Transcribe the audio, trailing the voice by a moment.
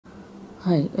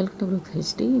Hi, welcome to Brooks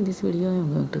HD. In this video, I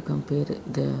am going to compare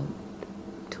the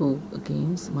two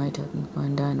games, My Talking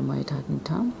Panda and My Talking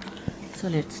Tom. So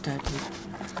let's start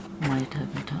with My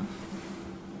Talking Tom.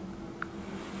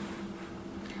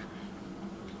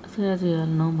 So as we all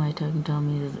know, My Talking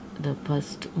Tom is the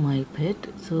first My Pet.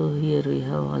 So here we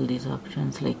have all these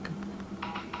options, like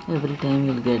every time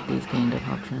you'll get these kind of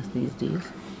options these days,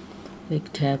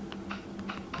 like tap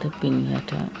the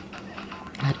pinata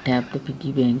or tap the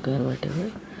piggy bank or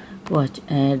whatever, watch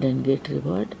ad and get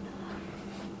reward.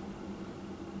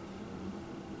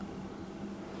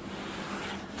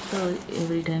 So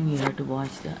every time you have to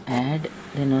watch the ad,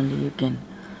 then only you can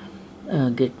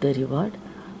get the reward.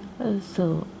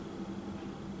 So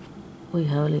we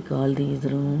have like all these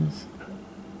rooms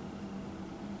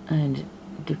and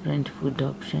different food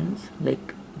options,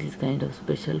 like these kind of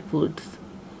special foods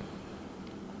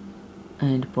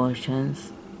and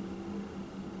portions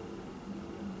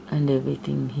and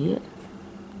everything here.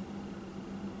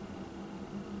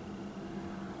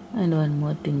 And one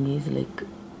more thing is like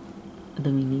the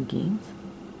mini games.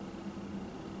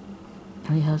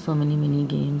 We have so many mini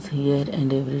games here,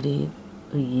 and every day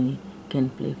we can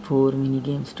play 4 mini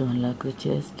games to unlock the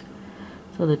chest,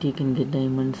 so that you can get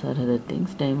diamonds or other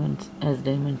things. Diamonds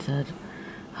are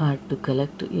hard to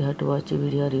collect. You have to watch a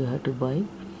video or you have to buy,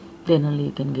 then only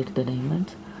you can get the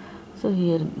diamonds. So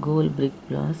here, gold brick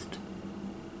blast,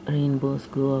 rainbows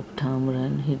go up, Tom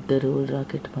run, hit the road,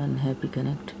 rocket fun, happy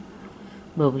connect,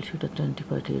 bubble shooter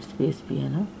 2048, space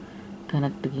piano,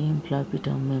 connect the game, floppy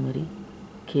Tom memory,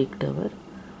 cake tower.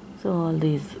 So all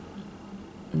these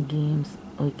games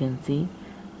we can see,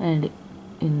 and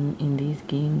in these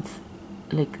games,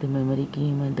 like the memory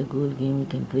game and the goal game, we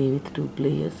can play with 2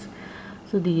 players.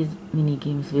 So these mini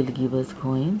games will give us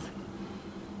coins,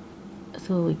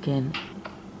 so we can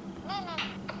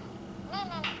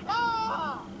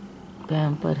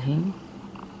pamper him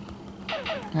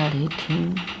or hit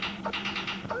him.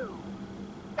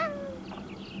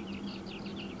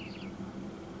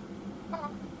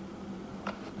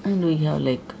 And we have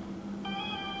like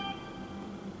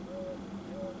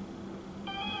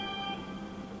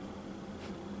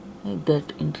that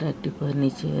interactive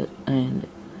furniture and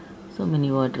so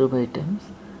many wardrobe items,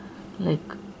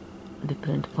 like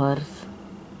different furs,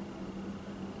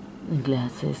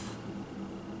 glasses,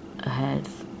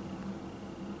 hats,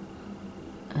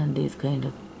 and these kind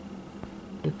of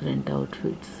different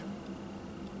outfits.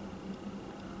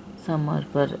 Some are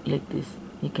for like this,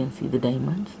 you can see the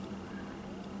diamonds.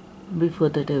 Before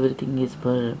that everything is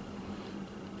for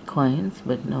coins,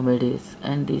 but nowadays,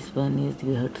 and this one is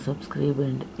you have to subscribe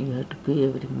and you have to pay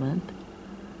every month,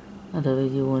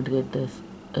 otherwise you won't get this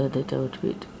that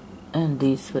outfit. And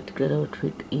this particular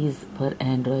outfit is for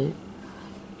Android.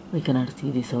 We cannot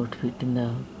see this outfit in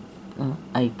the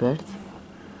iPads.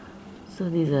 So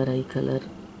these are eye color.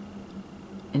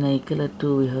 In eye color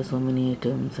too, we have so many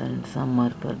items, and some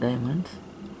are for diamonds.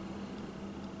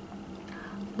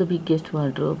 The biggest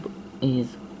wardrobe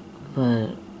is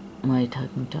for My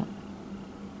Talking Tom,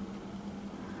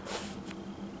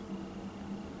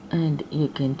 and you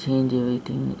can change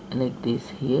everything like this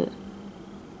here.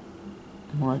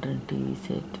 Modern TV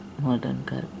set, modern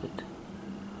carpet,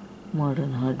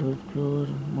 modern hardwood floor,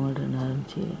 modern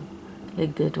armchair,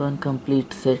 like that. One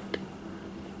complete set.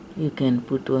 You can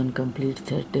put one complete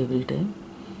set every time.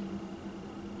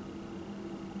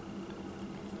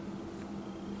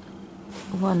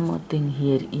 One more thing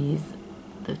here is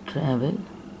the travel.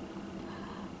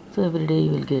 So every day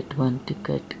you will get one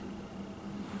ticket,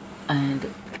 and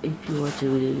if you watch a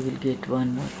video you will get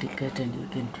one more ticket, and you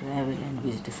can travel and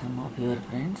visit some of your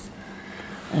friends.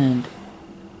 And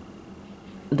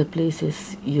the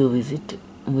places you visit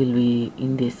will be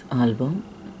in this album,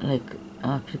 like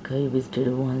Africa you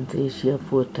visited once, Asia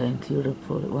 4 times, Europe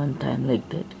 1 time, like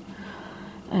that.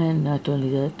 And not only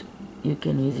that, you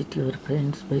can visit your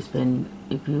friends by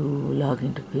if you log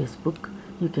into Facebook,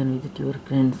 you can visit your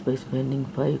friends by spending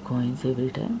 5 coins every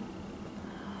time.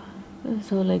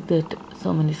 So like that,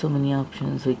 so many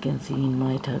options we can see in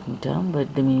My Talking Tom.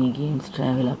 But the mini games,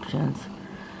 travel options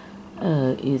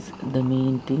is the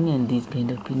main thing, and these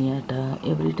kind of pinata,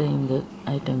 every time the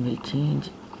item will change.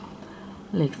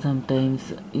 Like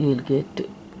sometimes you will get the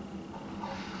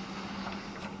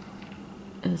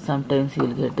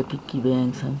piggy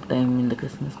bank, sometime in the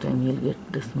Christmas time you'll get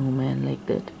the snowman, like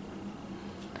that.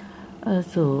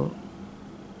 So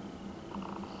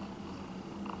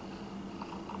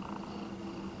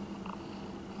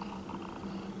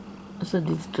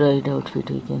this dried outfit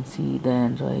we can see the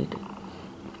Android,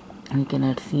 we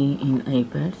cannot see in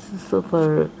iPads. So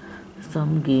for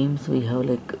some games we have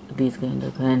like these kind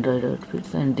of Android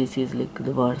outfits, and this is like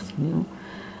the what's new.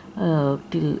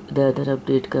 Till the other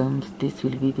update comes, this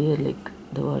will be there, like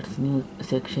the what's new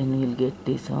section will get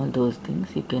this, all those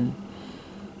things. You can,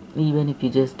 even if you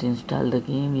just install the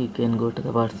game, you can go to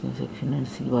the what's new section and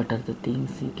see what are the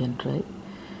things you can try.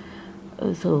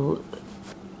 So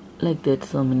like that,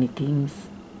 so many things.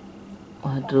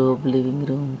 Wardrobe, living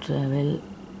room, travel.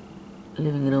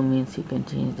 Living room means you can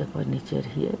change the furniture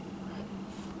here.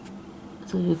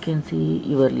 So you can see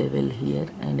your level here,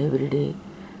 and every day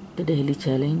the daily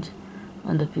challenge.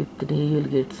 On the 5th day you will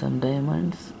get some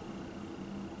diamonds.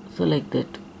 So like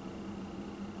that,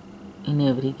 in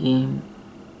every game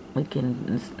we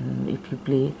can, if you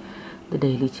play the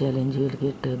daily challenge, you will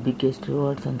get the biggest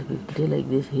rewards on the 5th day. Like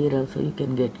this, here also you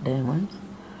can get diamonds.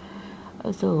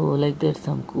 So like that,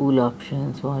 some cool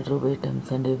options, wardrobe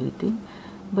items and everything.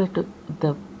 But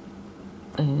the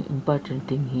important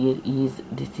thing here is,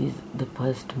 this is the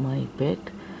first my pet.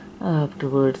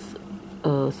 Afterwards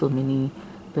so many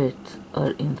pets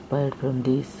are inspired from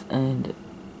this and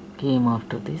came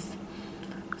after this.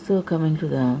 So coming to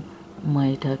the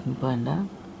my talking panda.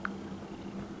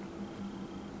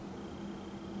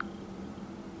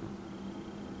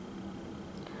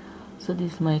 So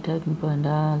this my talking panda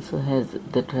also has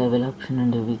the travel option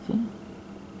and everything.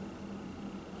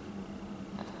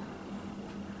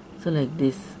 So like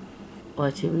this,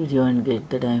 watch a video and get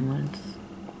the diamonds.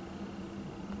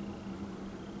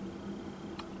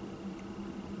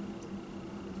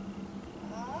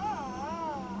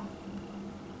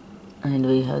 And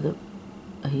we have the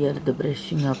here the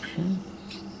brushing option.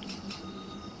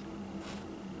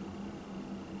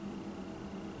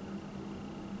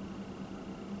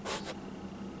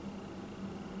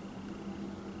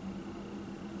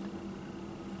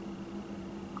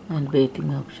 And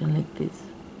bathing option like this.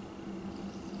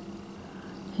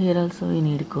 Here also we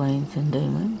need coins and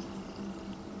diamonds.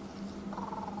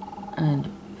 And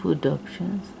food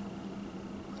options.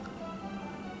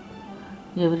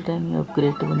 Every time you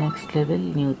upgrade to the next level,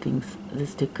 new things, the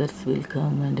stickers will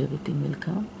come and everything will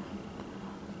come.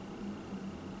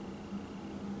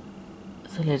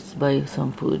 So let's buy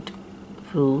some food,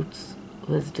 fruits,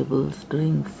 vegetables,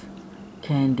 drinks,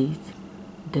 candies,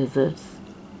 desserts,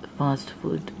 fast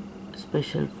food,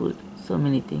 special food, so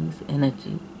many things,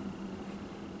 energy,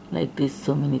 like this,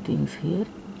 so many things here.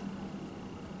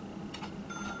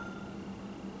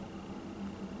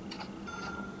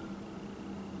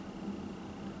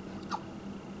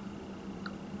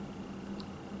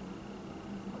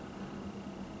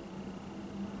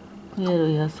 Here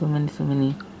we have so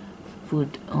many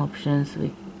food options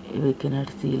we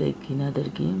cannot see like in other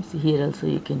games. Here also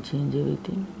you can change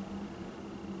everything.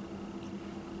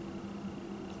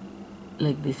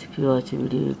 Like this, if you watch a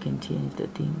video you can change the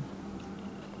thing.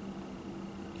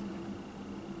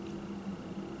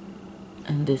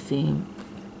 And the same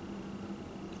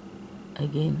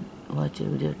again, watch a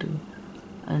video too.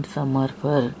 And some are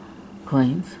for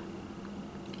coins,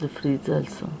 the fridge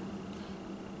also.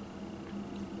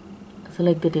 So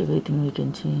like that, everything we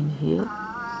can change here.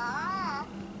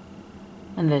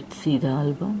 And let's see the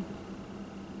album.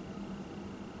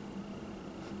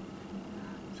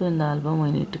 So in the album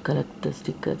we need to collect the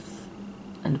stickers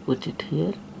and put it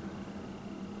here.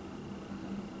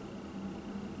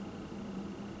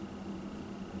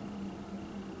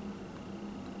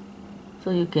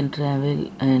 So you can travel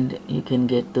and you can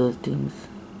get those things.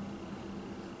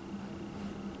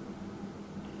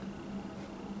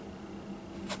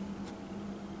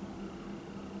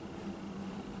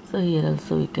 So here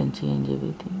also we can change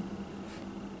everything.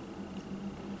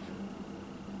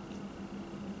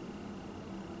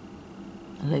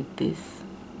 Like this,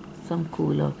 some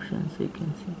cool options we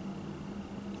can see.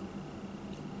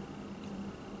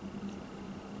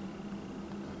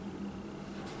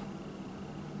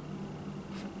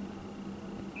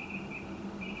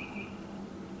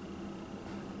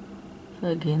 So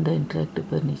again the interactive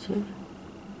furniture.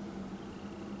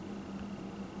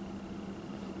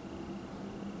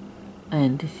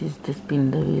 And this is the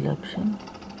spin the wheel option.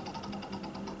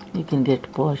 You can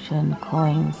get potion,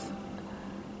 coins,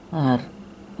 or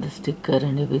the sticker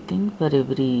and everything. For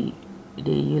every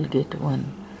day you will get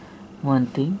one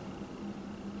thing.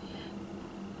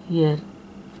 Here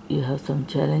you have some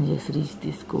challenges, reach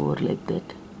the score, like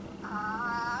that.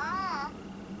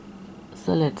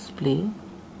 So let's play.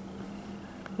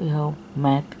 We have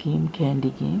math game, candy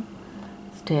game,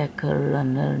 stacker,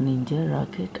 runner, ninja,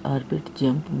 rocket, orbit,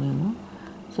 jump, memo.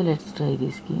 So let's try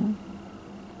this game.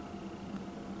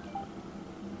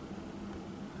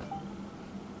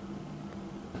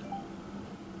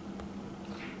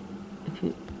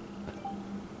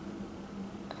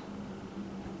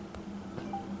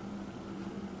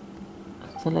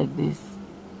 So like this.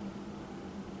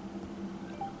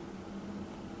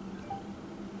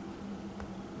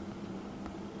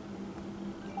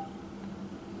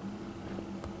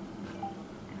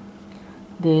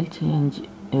 They'll change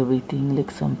everything,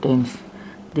 like sometimes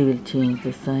they will change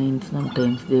the signs,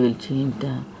 sometimes they will change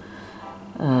the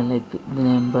like the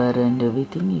number and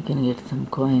everything. You can get some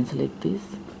coins like this.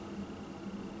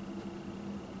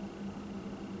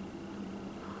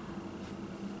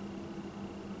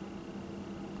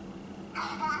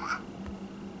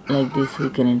 Like this we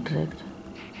can interact.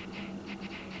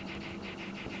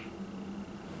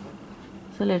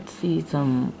 So let's see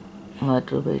some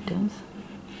wardrobe items.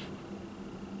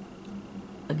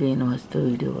 Again, watch the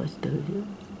video.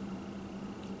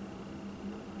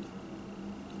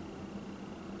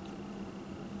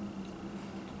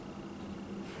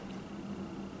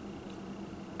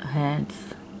 Hands,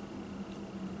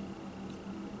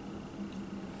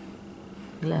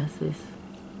 glasses,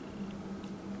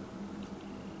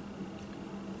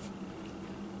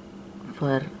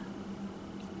 fur,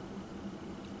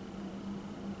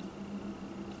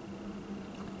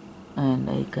 and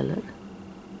eye color.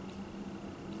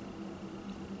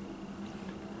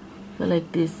 So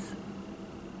like this,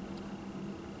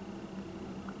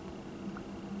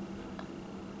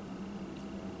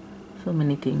 so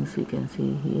many things you can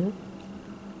see here.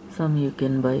 Some you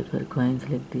can buy for coins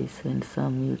like this, and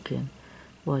some you can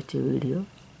watch a video.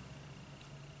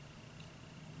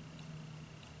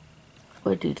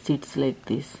 But it sits like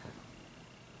this.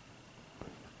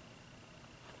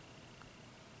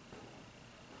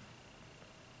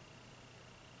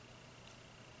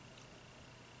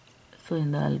 So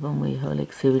in the album we have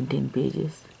like 17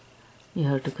 pages. You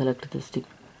have to collect the stick.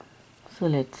 So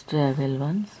let's travel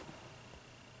once.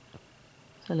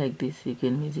 So like this you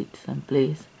can visit some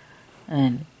place,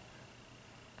 and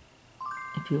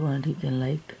if you want you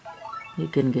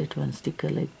can get one sticker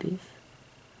like this.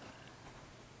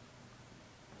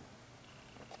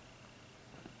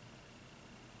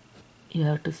 You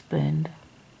have to spend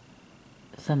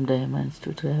some diamonds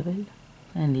to travel,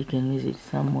 and you can visit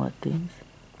some more things.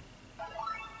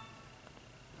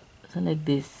 So like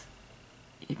this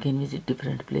you can visit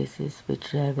different places with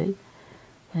travel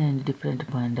and different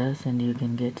pandas, and you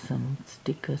can get some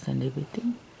stickers and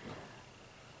everything.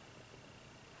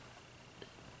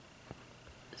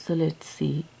 So let's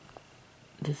see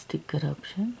the sticker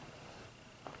option.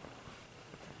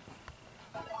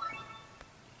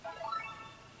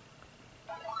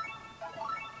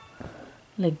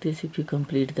 Like this, if you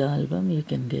complete the album you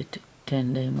can get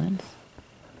 10 diamonds.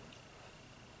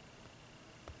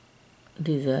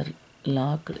 These are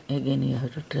locked. Again you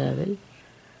have to travel.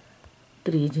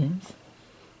 3 gems.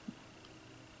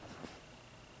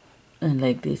 And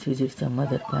like this visit some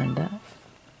other panda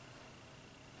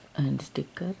and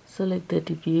sticker. So like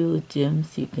that, if you use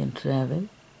gems you can travel.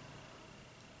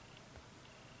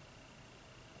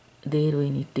 There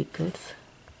we need tickets.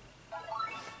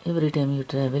 Every time you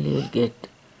travel you will get.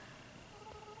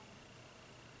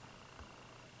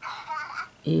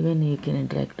 Even you can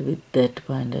interact with that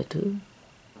panda too.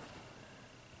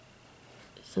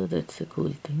 So that's a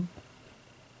cool thing.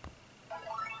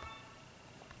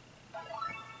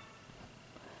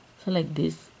 So like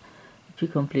this, if you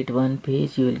complete one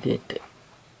page you will get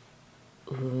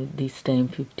this time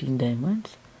 15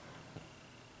 diamonds.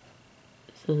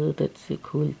 So that's a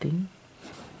cool thing.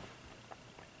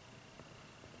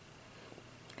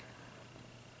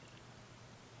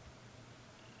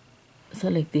 So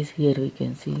like this, here we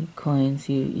can see coins. If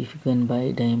you can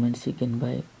buy diamonds you can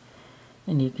buy,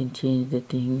 and you can change the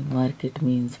thing. Market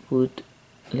means put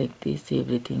like this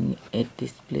everything at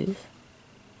this place.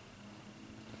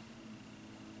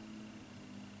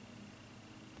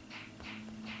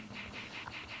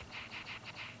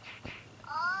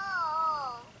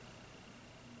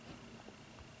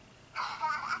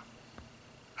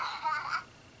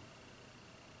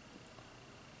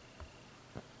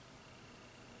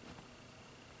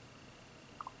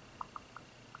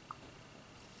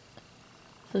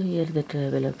 So here the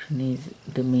travel option is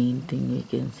the main thing we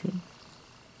can see.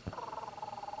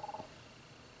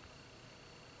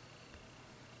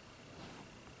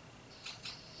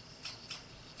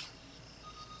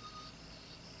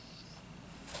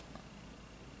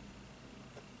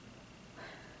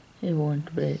 I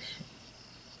want brush.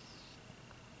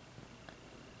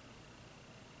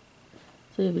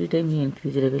 So every time you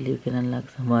increase level you can unlock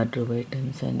some wardrobe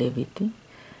items and everything.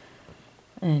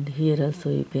 And here also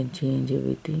you can change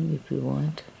everything if you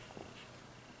want,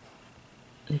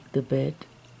 like the bed,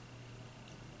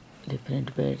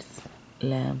 different beds,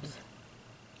 lamps,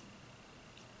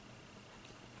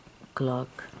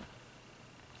 clock,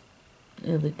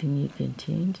 everything you can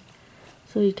change.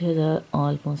 So it has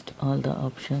almost all the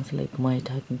options like my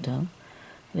talking tom,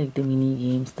 like the mini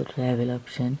games, the travel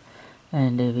option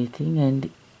and everything. And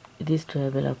this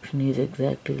travel option is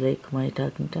exactly like my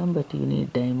talking tom, but you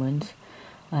need diamonds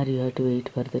or you have to wait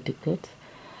for the tickets.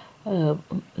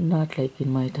 Not like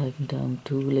in my talking tom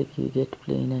too, like you get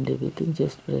plane and everything.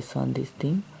 Just press on this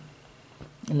thing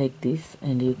like this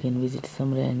and you can visit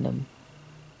some random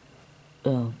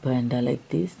panda like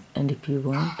this, and if you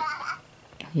want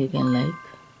you can like,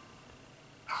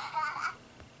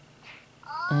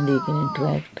 and you can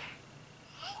interact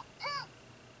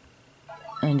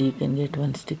and you can get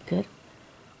one sticker.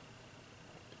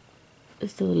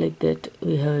 So like that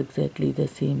we have exactly the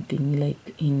same thing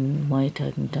like in my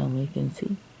talking tom, you can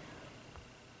see.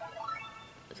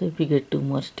 So if you get 2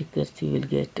 more stickers you will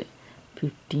get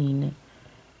 15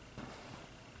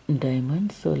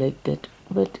 diamonds. So like that,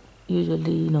 but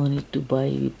usually no need to buy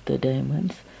with the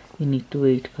diamonds, you need to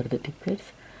wait for the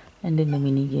tickets. And in the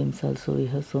mini games also we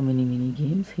have so many mini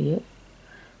games here,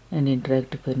 and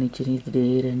interactive furniture is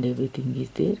there and everything is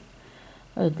there.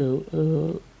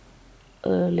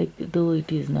 Like though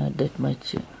it is not that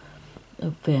much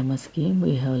a famous game,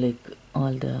 we have like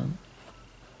all the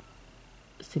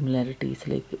similarities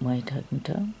like my talking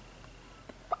tom.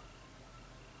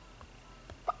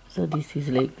 So this is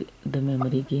like the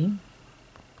memory game.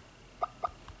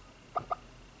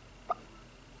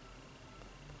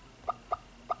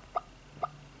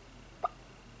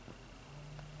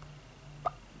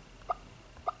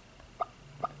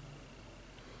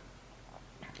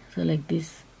 So like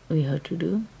this we have to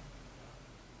do.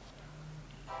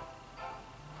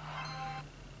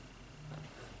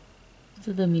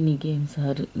 So the mini games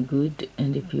are good,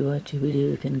 and if you watch a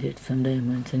video you can get some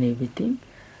diamonds and everything.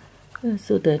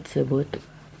 So that's about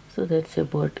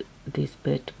this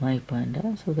pet my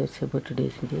panda. So that's about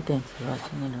today's video. Thanks for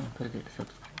watching and don't forget to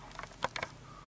subscribe.